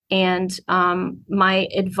And my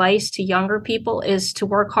advice to younger people is to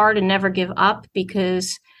work hard and never give up,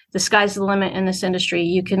 because the sky's the limit in this industry.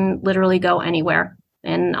 You can literally go anywhere,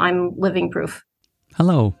 and I'm living proof.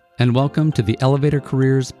 Hello, and welcome to the Elevator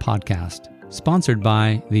Careers Podcast, sponsored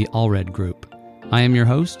by the Allred Group. I am your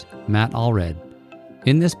host, Matt Allred.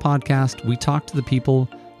 In this podcast, we talk to the people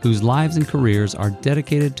whose lives and careers are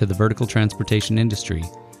dedicated to the vertical transportation industry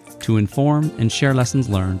to inform and share lessons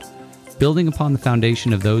learned, building upon the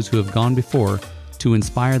foundation of those who have gone before to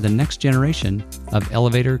inspire the next generation of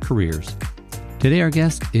elevator careers. Today, our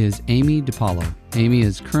guest is Amy DiPaolo. Amy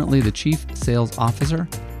is currently the Chief Sales Officer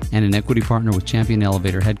and an equity partner with Champion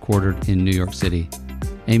Elevator, headquartered in New York City.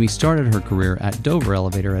 Amy started her career at Dover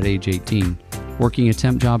Elevator at age 18, working a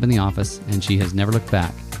temp job in the office, and she has never looked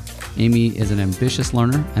back. Amy is an ambitious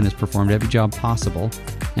learner and has performed every job possible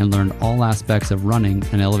and learned all aspects of running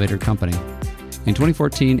an elevator company. In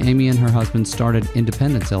 2014, Amy and her husband started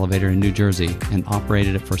Independence Elevator in New Jersey and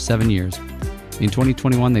operated it for 7 years. In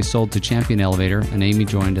 2021, they sold to Champion Elevator, and Amy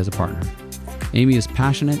joined as a partner. Amy is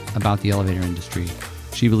passionate about the elevator industry.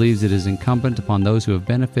 She believes it is incumbent upon those who have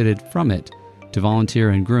benefited from it to volunteer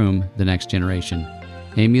and groom the next generation.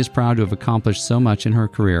 Amy is proud to have accomplished so much in her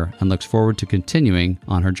career and looks forward to continuing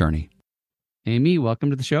on her journey. Amy, welcome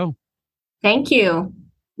to the show. Thank you.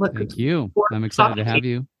 Thank you. I'm excited to have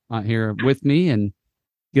you here with me and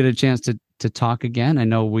get a chance to talk again. I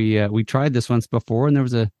know we tried this once before, and there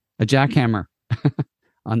was a jackhammer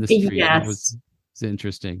on the street. Yes. It was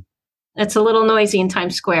interesting. It's a little noisy in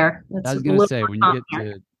Times Square. I was going to say, when you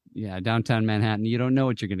get to downtown Manhattan, you don't know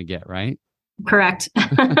what you're going to get, right? Correct.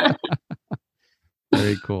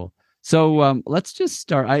 Very cool. So let's just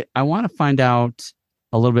start. I want to find out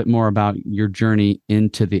a little bit more about your journey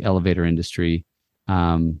into the elevator industry.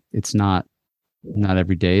 It's not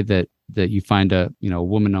every day that you find a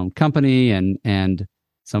woman-owned company and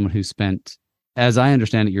someone who spent, as I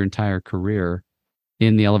understand it, your entire career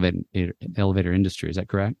in the elevator industry. Is that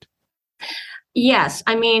correct? Yes.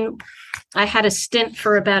 I mean, I had a stint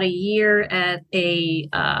for about a year at a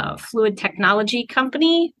fluid technology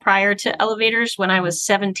company prior to elevators when I was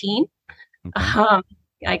 17. Okay.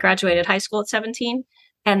 I graduated high school at 17.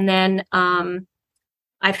 And then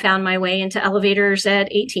I found my way into elevators at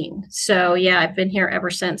 18. So yeah, I've been here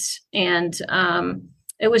ever since. And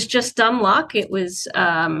it was just dumb luck. It was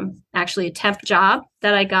actually a temp job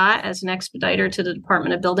that I got as an expediter to the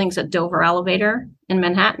Department of Buildings at Dover Elevator in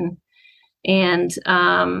Manhattan. And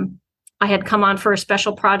I had come on for a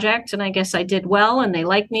special project, and I guess I did well, and they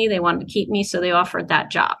liked me. They wanted to keep me, so they offered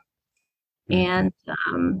that job. And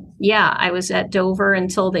I was at Dover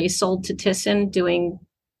until they sold to Thyssen, doing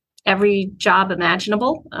every job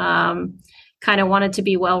imaginable. Kind of wanted to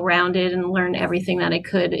be well-rounded and learn everything that I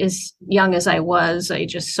could. As young as I was, I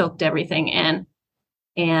just soaked everything in.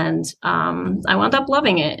 And I wound up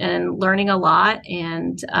loving it and learning a lot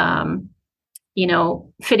and,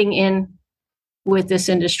 fitting in with this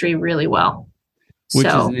industry really well. Which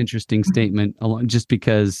is an interesting statement, just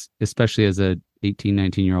because, especially as a 18,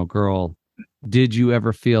 19-year-old girl, did you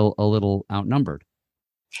ever feel a little outnumbered?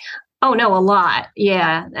 Oh, no, a lot.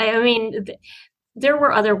 Yeah. I mean, there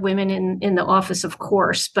were other women in the office, of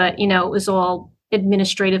course, but, it was all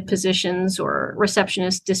administrative positions or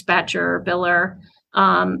receptionist, dispatcher, biller.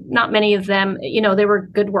 Not many of them, they were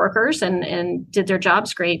good workers and did their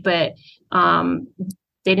jobs great, but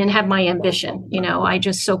they didn't have my ambition. I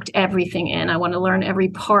just soaked everything in. I want to learn every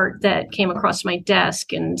part that came across my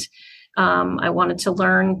desk. And I wanted to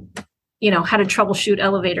learn, how to troubleshoot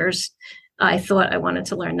elevators. I thought I wanted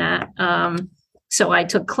to learn that. So I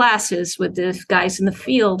took classes with the guys in the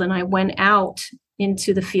field, and I went out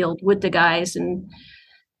into the field with the guys, and,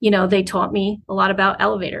 they taught me a lot about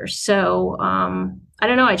elevators. So I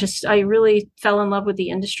don't know. I really fell in love with the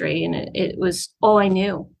industry, and it was all I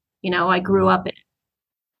knew. I grew up in it.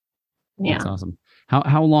 Yeah. That's awesome.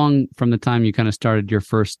 How long from the time you kind of started your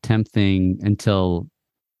first temp thing until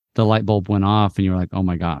the light bulb went off and you were like, oh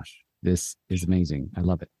my gosh, this is amazing. I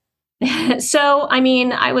love it. So, I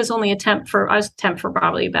mean, I was a temp for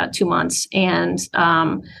probably about 2 months, and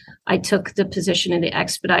I took the position in the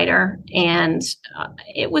expediter, and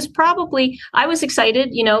it was I was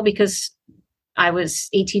excited, because I was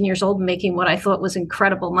 18 years old and making what I thought was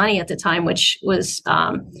incredible money at the time, which was,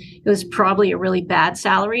 it was probably a really bad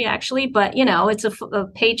salary actually, but it's a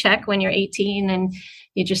paycheck when you're 18 and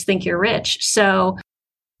you just think you're rich. So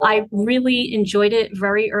I really enjoyed it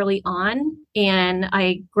very early on, and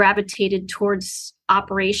I gravitated towards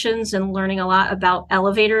operations and learning a lot about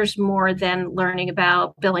elevators more than learning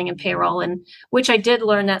about billing and payroll, and which I did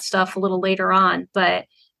learn that stuff a little later on. But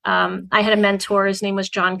I had a mentor. His name was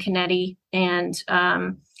John Canetti, and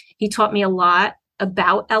he taught me a lot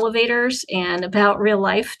about elevators and about real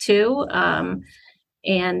life too.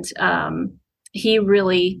 And he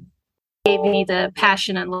really gave me the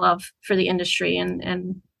passion and love for the industry,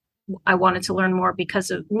 and I wanted to learn more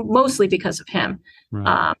mostly because of him.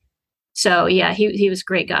 Right. So yeah, he was a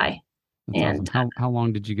great guy. That's And awesome. How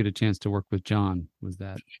long did you get a chance to work with John? Was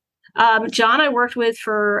that? John I worked with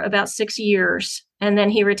for about 6 years, and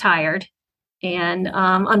then he retired. And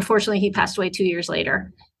unfortunately, he passed away 2 years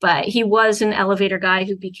later. But he was an elevator guy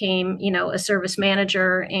who became, a service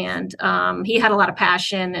manager, and he had a lot of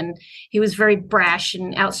passion, and he was very brash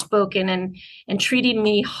and outspoken, and treated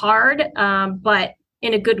me hard, but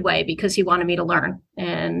in a good way, because he wanted me to learn.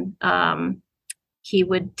 And he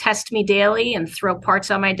would test me daily and throw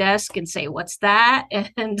parts on my desk and say, "What's that?"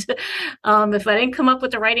 And if I didn't come up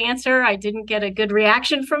with the right answer, I didn't get a good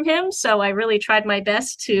reaction from him. So I really tried my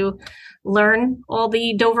best to learn all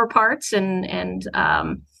the Dover parts and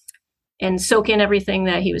soak in everything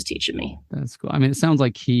that he was teaching me. That's cool. I mean, it sounds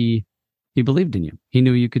like he believed in you. He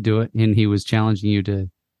knew you could do it, and he was challenging you to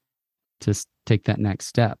take that next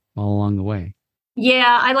step all along the way.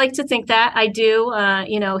 Yeah, I like to think that. I do.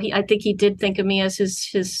 I think he did think of me as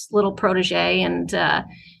his little protege, and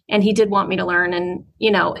he did want me to learn. And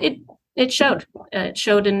it showed. It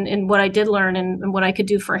showed in what I did learn and what I could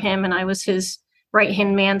do for him. And I was his right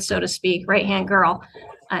hand man, so to speak, right hand girl,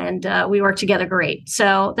 and we worked together great.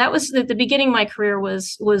 So that was the beginning of my career.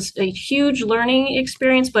 Was a huge learning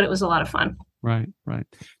experience, but it was a lot of fun. Right.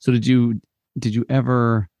 So did you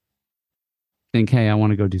ever think, hey, I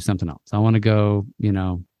want to go do something else? I want to go,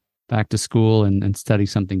 back to school and study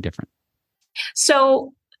something different.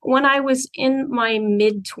 So when I was in my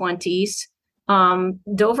mid-20s,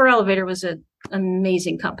 Dover Elevator was an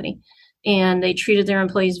amazing company, and they treated their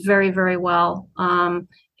employees very, very well.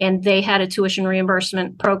 And they had a tuition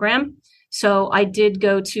reimbursement program. So I did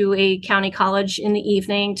go to a county college in the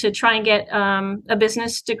evening to try and get a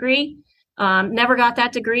business degree. Never got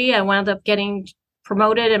that degree. I wound up getting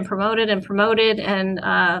promoted and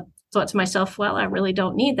thought to myself, well, I really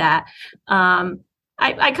don't need that.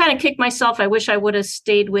 I kind of kicked myself. I wish I would have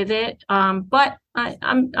stayed with it. But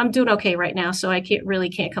I'm doing okay right now, so I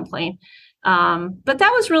can't complain. But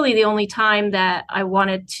that was really the only time that I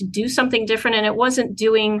wanted to do something different. And it wasn't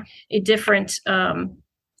doing a different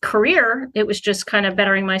career. It was just kind of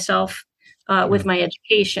bettering myself with my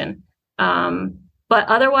education. But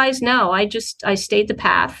otherwise, no, I stayed the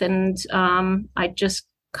path, and I just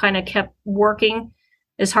kind of kept working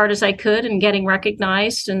as hard as I could and getting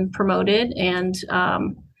recognized and promoted, and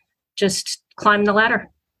just climbed the ladder.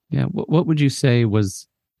 Yeah. What would you say was,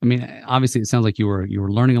 I mean, obviously it sounds like you were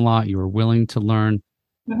learning a lot. You were willing to learn.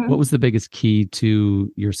 Mm-hmm. What was the biggest key to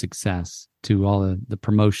your success, to all the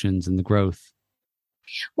promotions and the growth?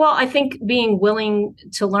 Well, I think being willing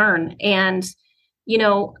to learn, and,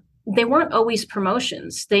 they weren't always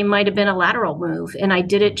promotions. They might have been a lateral move, and I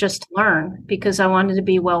did it just to learn, because I wanted to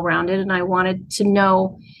be well-rounded, and I wanted to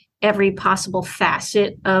know every possible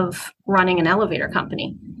facet of running an elevator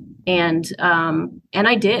company. And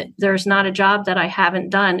I did. There's not a job that I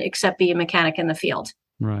haven't done except be a mechanic in the field.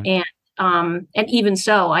 Right. And even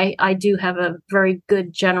so, I do have a very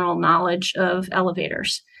good general knowledge of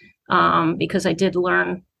elevators, because I did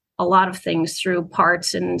learn a lot of things through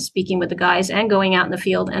parts and speaking with the guys and going out in the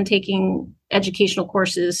field and taking educational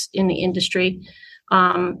courses in the industry.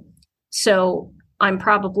 So I'm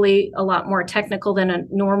probably a lot more technical than a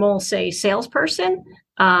normal, say, salesperson,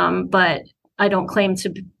 but I don't claim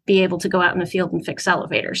to be able to go out in the field and fix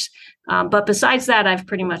elevators. But besides that, I've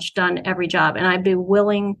pretty much done every job, and I'd be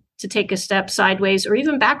willing to take a step sideways or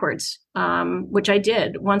even backwards, which I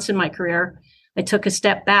did once in my career. I took a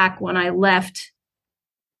step back when I left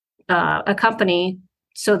a company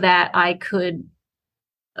so that I could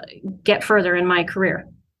get further in my career.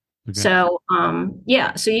 Okay. So,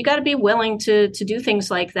 so you got to be willing to do things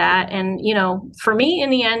like that. And, for me, in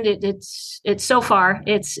the end, it's so far,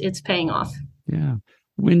 it's paying off. Yeah.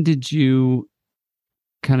 When did you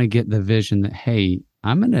kind of get the vision that, hey,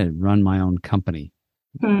 I'm going to run my own company?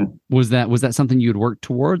 Was that something you had worked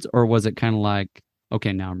towards, or was it kind of like,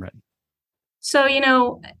 okay, now I'm ready? So,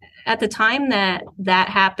 at the time that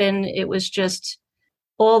happened, it was just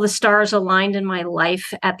all the stars aligned in my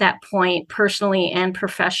life at that point, personally and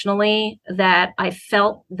professionally, that I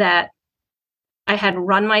felt that I had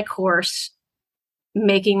run my course,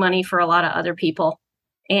 making money for a lot of other people.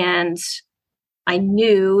 And I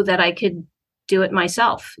knew that I could do it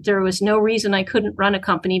myself. There was no reason I couldn't run a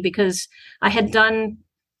company, because I had done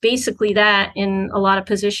basically that in a lot of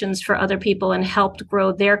positions for other people and helped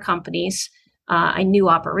grow their companies. I knew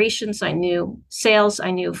operations, I knew sales,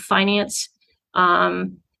 I knew finance.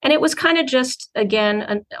 And And it was kind of just,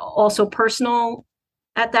 again, also personal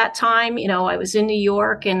at that time. I was in New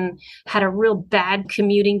York and had a real bad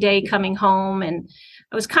commuting day coming home, and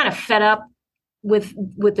I was kind of fed up with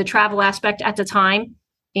the travel aspect at the time,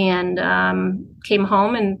 and came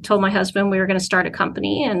home and told my husband we were going to start a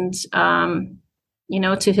company. And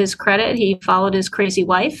to his credit, he followed his crazy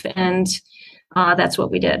wife, and that's what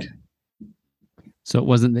we did. So it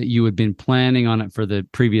wasn't that you had been planning on it for the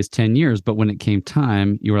previous 10 years, but when it came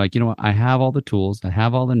time, you were like, you know what, I have all the tools, I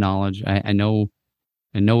have all the knowledge, I know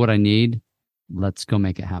what I need. Let's go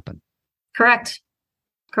make it happen. Correct.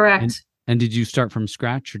 And did you start from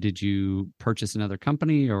scratch, or did you purchase another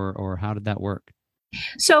company, or how did that work?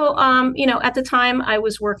 So, at the time I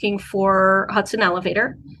was working for Hudson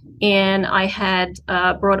Elevator, and I had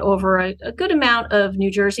brought over a good amount of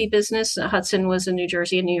New Jersey business. Hudson was a New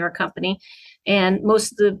Jersey and New York company, and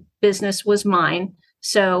most of the business was mine.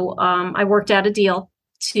 So I worked out a deal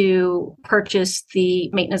to purchase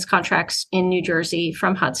the maintenance contracts in New Jersey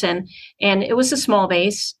from Hudson, and it was a small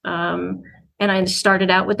base. And I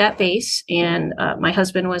started out with that base, and my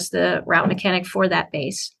husband was the route mechanic for that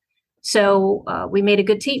base. So we made a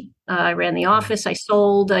good team. I ran the office, I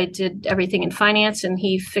sold, I did everything in finance, and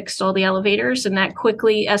he fixed all the elevators. And that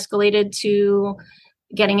quickly escalated to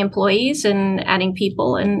getting employees and adding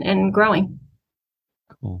people and growing.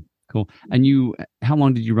 Cool. And how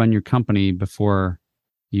long did you run your company before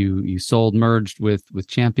you merged with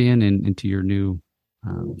Champion and into your new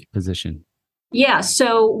position? Yeah,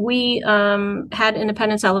 so we had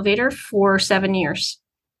Independence Elevator for 7 years,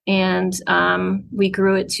 and we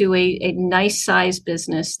grew it to a nice size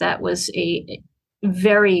business that was a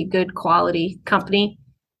very good quality company,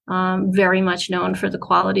 very much known for the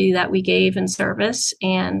quality that we gave in service,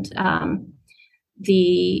 and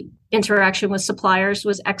the interaction with suppliers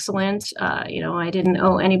was excellent. I didn't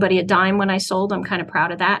owe anybody a dime when I sold. I'm kind of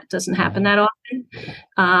proud of that. It doesn't happen that often.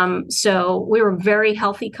 So we were a very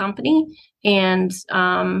healthy company. And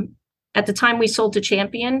at the time we sold to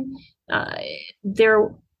Champion, I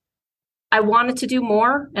wanted to do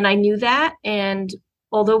more, and I knew that. And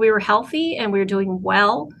although we were healthy and we were doing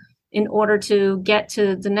well, in order to get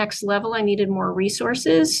to the next level, I needed more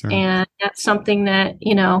resources. Sure. And that's something that,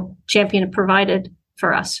 Champion provided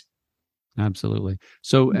for us. Absolutely.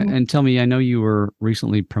 So, and tell me, I know you were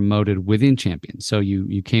recently promoted within Champion. So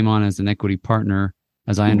you came on as an equity partner,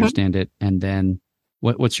 as I understand it. And then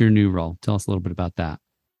what's your new role? Tell us a little bit about that.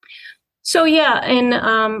 So in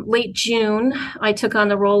late June, I took on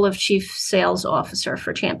the role of Chief Sales Officer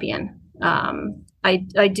for Champion.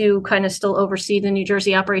 I do kind of still oversee the New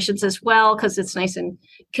Jersey operations as well, because it's nice and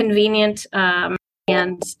convenient.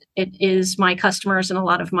 And it is my customers and a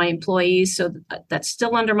lot of my employees. So that's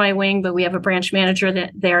still under my wing, but we have a branch manager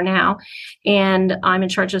there now. And I'm in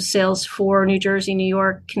charge of sales for New Jersey, New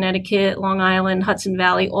York, Connecticut, Long Island, Hudson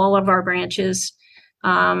Valley, all of our branches,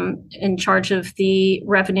 in charge of the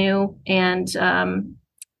revenue and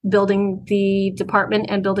building the department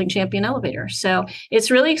and building Champion Elevator. So it's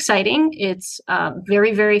really exciting. It's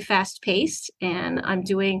very, very fast paced, and I'm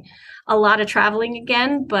doing a lot of traveling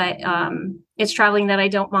again, but it's traveling that I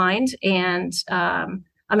don't mind. And I'm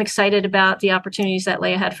excited about the opportunities that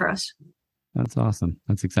lay ahead for us. That's awesome.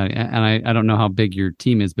 That's exciting. And I don't know how big your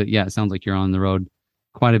team is, but yeah, it sounds like you're on the road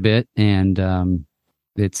quite a bit. And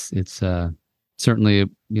it's certainly,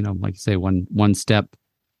 like you say, one step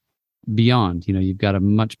beyond. You've got a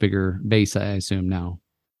much bigger base, I assume, now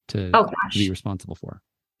to be responsible for.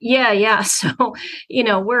 Yeah. So,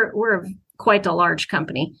 we're quite a large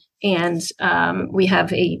company, and we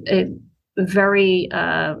have a very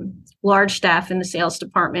large staff in the sales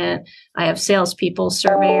department. I have salespeople,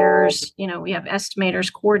 surveyors, we have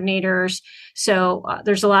estimators, coordinators. So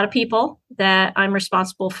there's a lot of people that I'm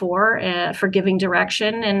responsible for giving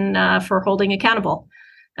direction and for holding accountable.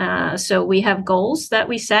 So we have goals that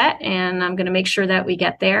we set, and I'm going to make sure that we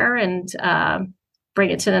get there and bring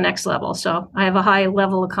it to the next level. So I have a high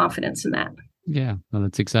level of confidence in that. Yeah, well,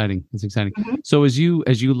 that's exciting. That's exciting. Mm-hmm. So as you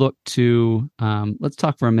look to, let's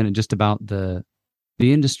talk for a minute just about the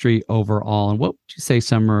industry overall, and what would you say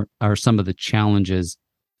are some of the challenges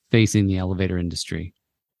facing the elevator industry?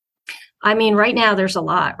 I mean, right now there's a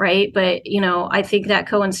lot, right? But I think that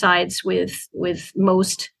coincides with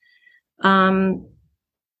most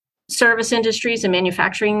service industries and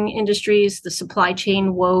manufacturing industries. The supply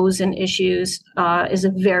chain woes and issues is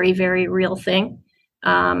a very, very real thing.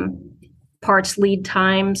 Parts lead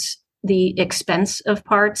times, the expense of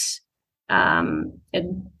parts,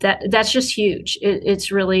 that's just huge.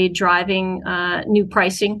 It's really driving new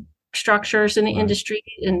pricing structures in the industry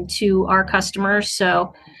and to our customers.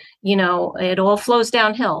 So, it all flows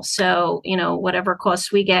downhill. So, whatever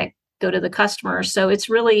costs we get go to the customer. So it's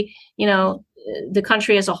really, the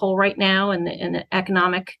country as a whole right now, and the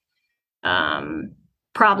economic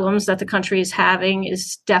problems that the country is having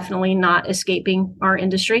is definitely not escaping our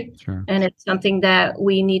industry. Sure. And it's something that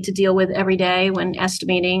we need to deal with every day when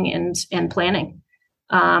estimating and planning.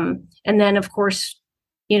 And then, of course,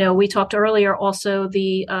 we talked earlier also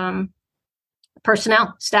the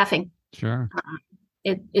personnel staffing. Sure.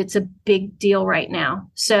 It's a big deal right now.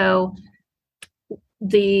 So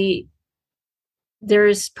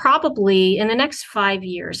there's probably in the next 5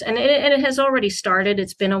 years, and it has already started,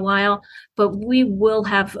 it's been a while, but we will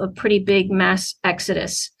have a pretty big mass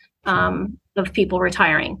exodus of people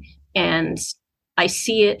retiring. And I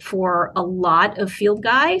see it for a lot of field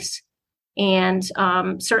guys, and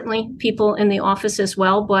certainly people in the office as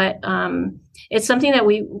well. But it's something that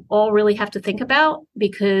we all really have to think about,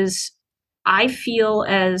 because I feel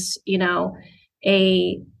as,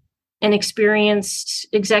 an experienced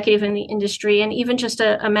executive in the industry, and even just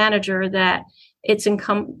a manager, that it's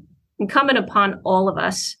incumbent upon all of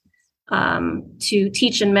us to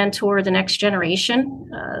teach and mentor the next generation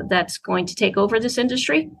that's going to take over this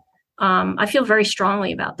industry. I feel very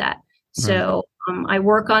strongly about that. Right. So I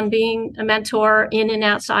work on being a mentor in and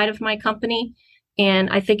outside of my company. And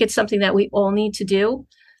I think it's something that we all need to do.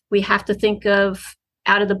 We have to think of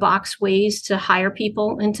out of the box ways to hire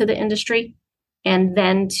people into the industry, and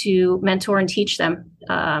then to mentor and teach them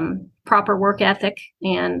proper work ethic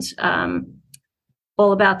and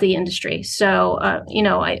all about the industry. So,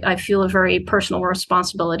 I feel a very personal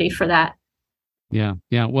responsibility for that. Yeah.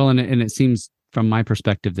 Yeah. Well, and it seems from my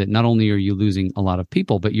perspective that not only are you losing a lot of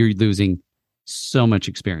people, but you're losing so much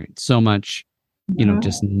experience, so much,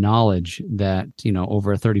 just knowledge that,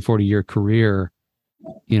 over a 30, 40-year career,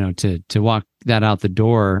 to walk that out the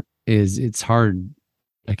door it's hard.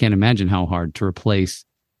 I can't imagine how hard to replace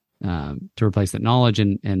that knowledge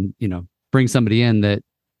and bring somebody in that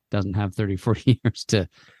doesn't have 30, 40 years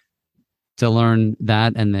to learn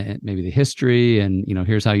that, and maybe the history, and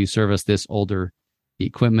here's how you service this older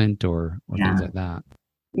equipment or things like that.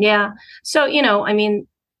 Yeah. So,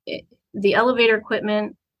 the elevator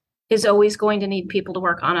equipment is always going to need people to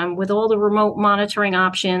work on them. With all the remote monitoring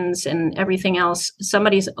options and everything else,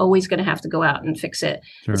 somebody's always going to have to go out and fix it.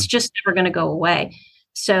 Sure. It's just never going to go away.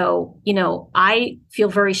 So, I feel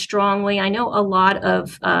very strongly. I know a lot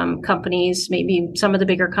of companies, maybe some of the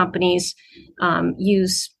bigger companies,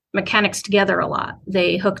 use mechanics together a lot.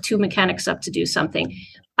 They hook two mechanics up to do something.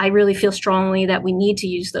 I really feel strongly that we need to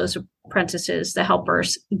use those apprentices, the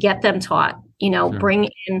helpers, get them taught, sure. Bring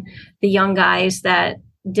in the young guys that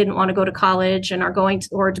didn't want to go to college and are going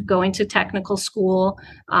to technical school.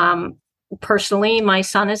 Personally, my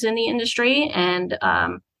son is in the industry, and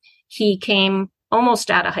he came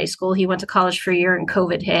almost out of high school. He went to college for a year and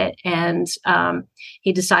COVID hit, and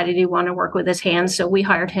he decided he wanted to work with his hands. So we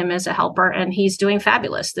hired him as a helper, and he's doing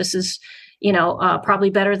fabulous. This is, probably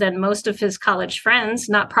better than most of his college friends.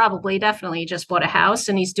 Not probably, definitely just bought a house,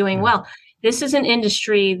 and he's doing well. This is an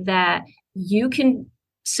industry that you can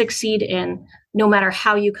succeed in no matter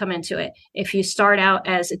how you come into it. If you start out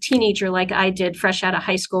as a teenager like I did, fresh out of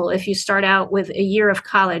high school, if you start out with a year of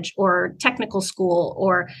college or technical school,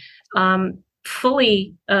 or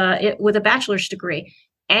fully with a bachelor's degree,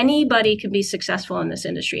 anybody can be successful in this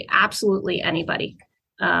industry. Absolutely anybody.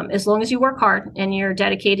 As long as you work hard and you're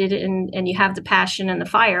dedicated and you have the passion and the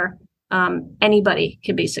fire, anybody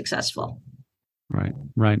can be successful.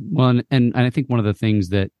 Right. Well, and I think one of the things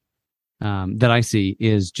that I see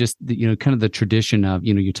is just kind of the tradition of,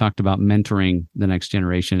 you talked about mentoring the next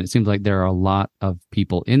generation. It seems like there are a lot of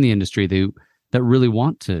people in the industry that really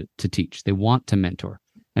want to teach. They want to mentor.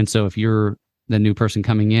 And so if you're the new person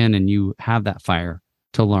coming in and you have that fire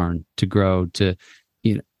to learn, to grow,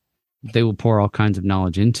 they will pour all kinds of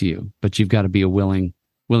knowledge into you, but you've got to be willing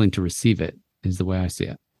to receive it, is the way I see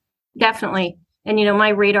it. Definitely. And, my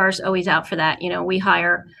radar's always out for that. We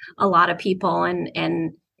hire a lot of people, and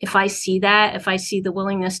if I see the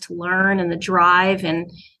willingness to learn and the drive, and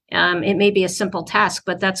it may be a simple task,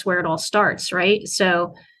 but that's where it all starts, right?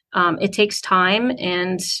 So it takes time,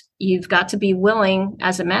 and you've got to be willing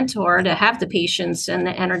as a mentor to have the patience and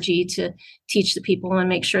the energy to teach the people and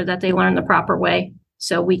make sure that they learn the proper way,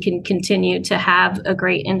 so we can continue to have a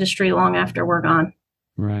great industry long after we're gone.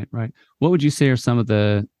 Right. What would you say are some of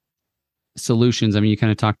the solutions? I mean, you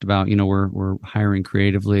kind of talked about, we're hiring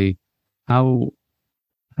creatively. How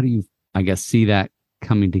do you, I guess, see that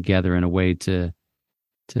coming together in a way to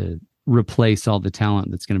replace all the talent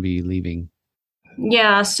that's going to be leaving?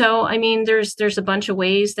 Yeah. So, I mean, there's a bunch of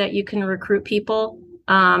ways that you can recruit people.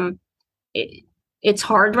 it's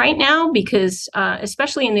hard right now because,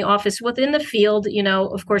 especially in the office, within the field,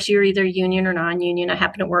 of course, you're either union or non-union. I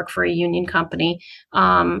happen to work for a union company,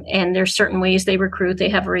 and there's certain ways they recruit. They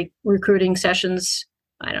have recruiting sessions,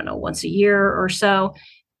 I don't know, once a year or so.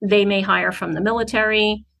 They may hire from the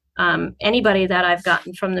military. Anybody that I've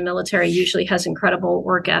gotten from the military usually has incredible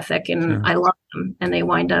work ethic, and Sure. I love them. And they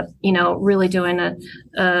wind up, really doing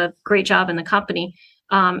a great job in the company.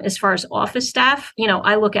 As far as office staff,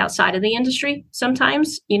 I look outside of the industry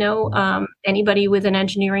sometimes. Anybody with an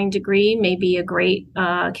engineering degree may be a great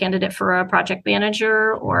candidate for a project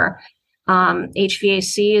manager, or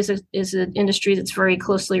HVAC is an industry that's very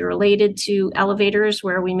closely related to elevators,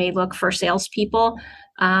 where we may look for salespeople.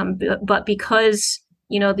 But because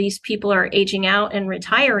these people are aging out and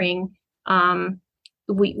retiring,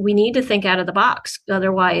 we need to think out of the box.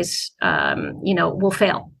 Otherwise, we'll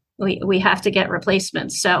fail. We have to get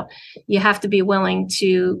replacements. So you have to be willing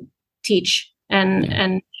to teach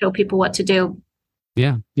and show people what to do.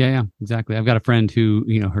 Yeah, exactly. I've got a friend who,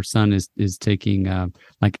 her son is taking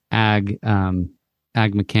like ag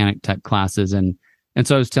mechanic type classes, and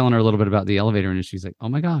so I was telling her a little bit about the elevator industry. She's like, "Oh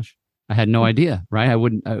my gosh, I had no idea." Right? I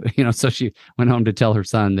wouldn't, So she went home to tell her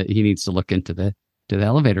son that he needs to look into the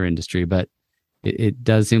elevator industry. But it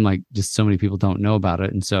does seem like just so many people don't know about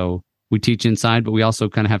it, and so we teach inside, but we also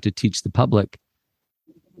kind of have to teach the public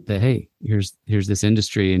that, hey, here's this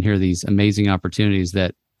industry, and here are these amazing opportunities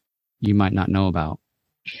that you might not know about.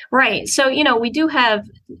 Right. So, we do have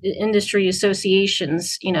industry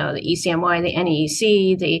associations, the ECMY, the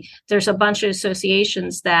NEEC, there's a bunch of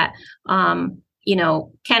associations that,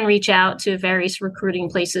 can reach out to various recruiting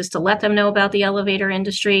places to let them know about the elevator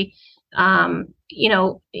industry.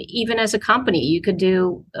 Even as a company, you could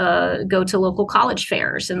go to local college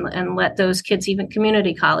fairs and let those kids, even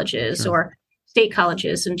community colleges Sure. or state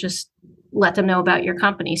colleges, and just let them know about your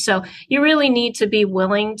company. So you really need to be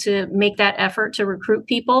willing to make that effort to recruit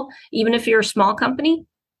people, even if you're a small company,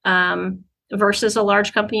 versus a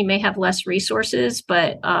large company. You may have less resources,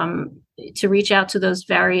 but to reach out to those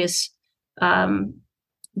various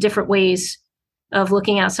different ways of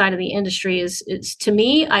looking outside of the industry is to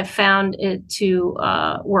me, I've found it to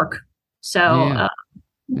work. So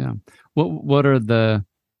yeah. What are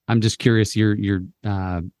I'm just curious, your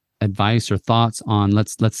advice or thoughts on,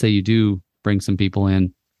 let's say you do bring some people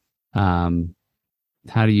in, how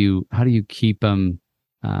do you keep them,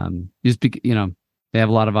 they have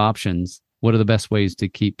a lot of options. What are the best ways to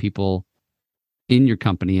keep people in your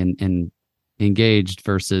company and engaged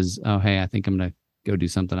versus, oh, hey, I think I'm going to go do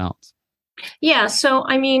something else? Yeah. So,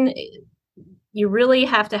 I mean, you really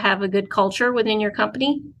have to have a good culture within your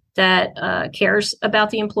company that cares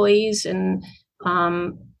about the employees and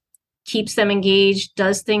keeps them engaged,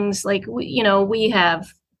 does things like, we have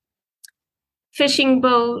fishing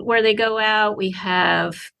boat where they go out. We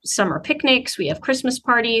have summer picnics. We have Christmas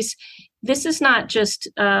parties. This is not just,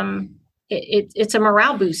 it's a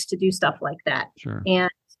morale boost to do stuff like that. Sure. And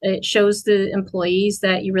it shows the employees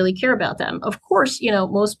that you really care about them. Of course,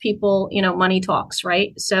 most people, money talks,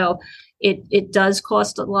 right? So it does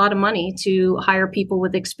cost a lot of money to hire people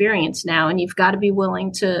with experience now, and you've got to be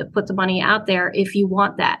willing to put the money out there if you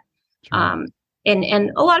want that. Sure.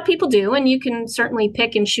 And a lot of people do, and you can certainly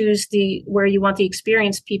pick and choose where you want the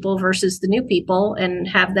experienced people versus the new people and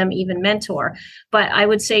have them even mentor. But I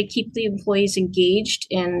would say keep the employees engaged,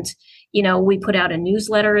 and we put out a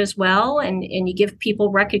newsletter as well, and you give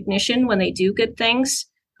people recognition when they do good things.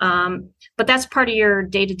 But that's part of your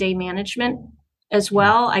day-to-day management as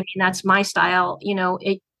well. I mean, that's my style.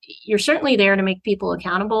 You're certainly there to make people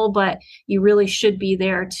accountable, but you really should be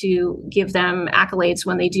there to give them accolades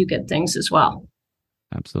when they do good things as well.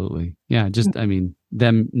 Absolutely. Yeah. Just, I mean,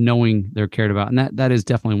 them knowing they're cared about. And that is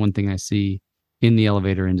definitely one thing I see in the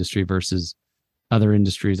elevator industry versus other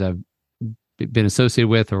industries I've been associated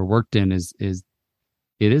with or worked in is it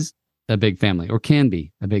is a big family, or can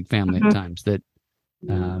be a big family at times, that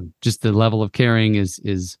just the level of caring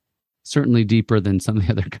is certainly deeper than some of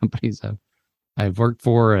the other companies I've worked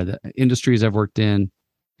for, or the industries I've worked in.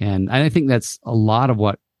 And I think that's a lot of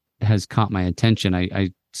what has caught my attention.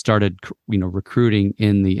 I started, recruiting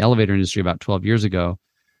in the elevator industry about 12 years ago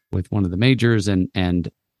with one of the majors. And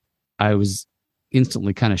I was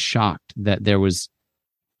instantly kind of shocked that there was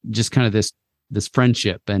just kind of this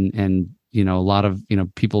friendship and a lot of,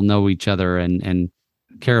 people know each other and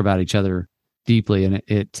care about each other deeply. And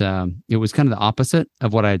it was kind of the opposite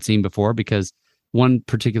of what I had seen before, because one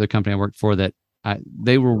particular company I worked for that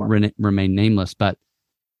they will remain nameless, but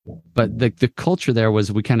the culture there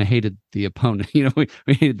was, we kind of hated the opponent, we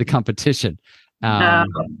hated the competition.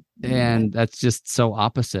 And that's just so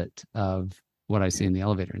opposite of what I see in the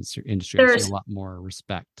elevator industry. I see a lot more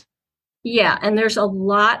respect. Yeah, and there's a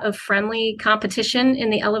lot of friendly competition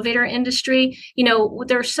in the elevator industry.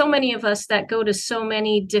 There's so many of us that go to so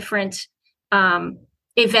many different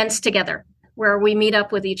events together where we meet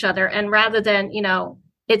up with each other. And rather than,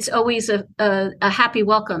 it's always a happy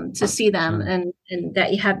welcome to see them. Sure. and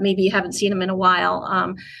that maybe you haven't seen them in a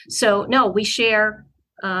while. So no, we share,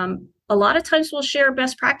 a lot of times we'll share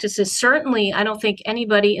best practices. Certainly, I don't think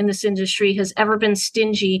anybody in this industry has ever been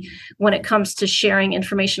stingy when it comes to sharing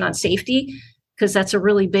information on safety, because that's a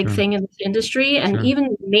really big Sure. thing in this industry. And Sure.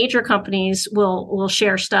 even major companies will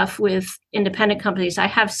share stuff with independent companies. I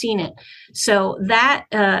have seen it. So that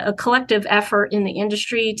a collective effort in the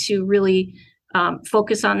industry to really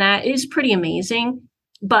focus on that is pretty amazing.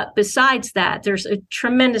 But besides that, there's a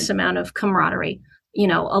tremendous amount of camaraderie.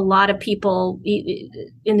 A lot of people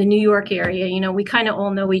in the New York area, we kind of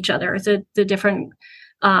all know each other, the different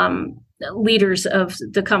leaders of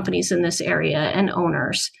the companies in this area and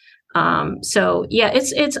owners. So yeah,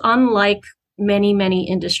 it's unlike many, many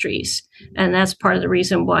industries. And that's part of the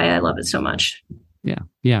reason why I love it so much. Yeah.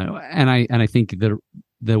 Yeah. And I think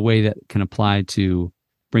the way that can apply to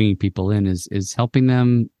bringing people in is helping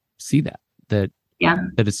them see that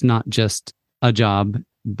it's not just a job,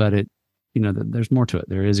 but that there's more to it.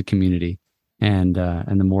 There is a community, and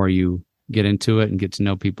the more you get into it and get to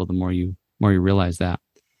know people, the more you realize that.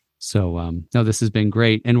 So no, this has been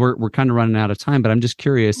great, and we're kind of running out of time. But I'm just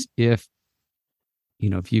curious if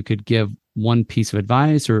you could give one piece of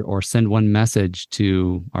advice or send one message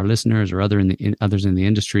to our listeners or others in the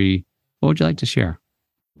industry. What would you like to share?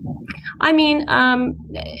 I mean,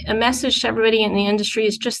 a message to everybody in the industry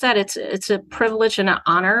is just that it's a privilege and an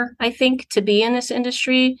honor, I think, to be in this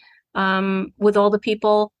industry with all the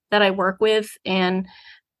people that I work with. And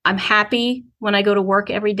I'm happy when I go to work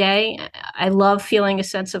every day. I love feeling a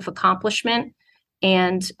sense of accomplishment.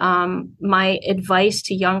 And my advice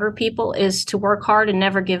to younger people is to work hard and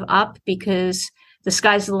never give up, because the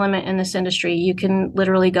sky's the limit in this industry. You can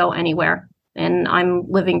literally go anywhere. And I'm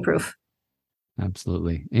living proof.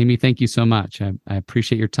 Absolutely. Amy, thank you so much. I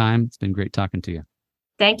appreciate your time. It's been great talking to you.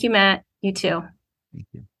 Thank you, Matt. You too. Thank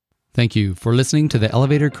you. Thank you for listening to the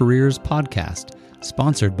Elevator Careers Podcast,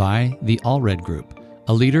 sponsored by the Allred Group,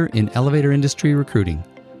 a leader in elevator industry recruiting.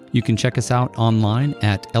 You can check us out online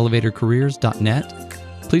at elevatorcareers.net.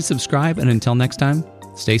 Please subscribe, and until next time,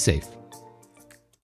 stay safe.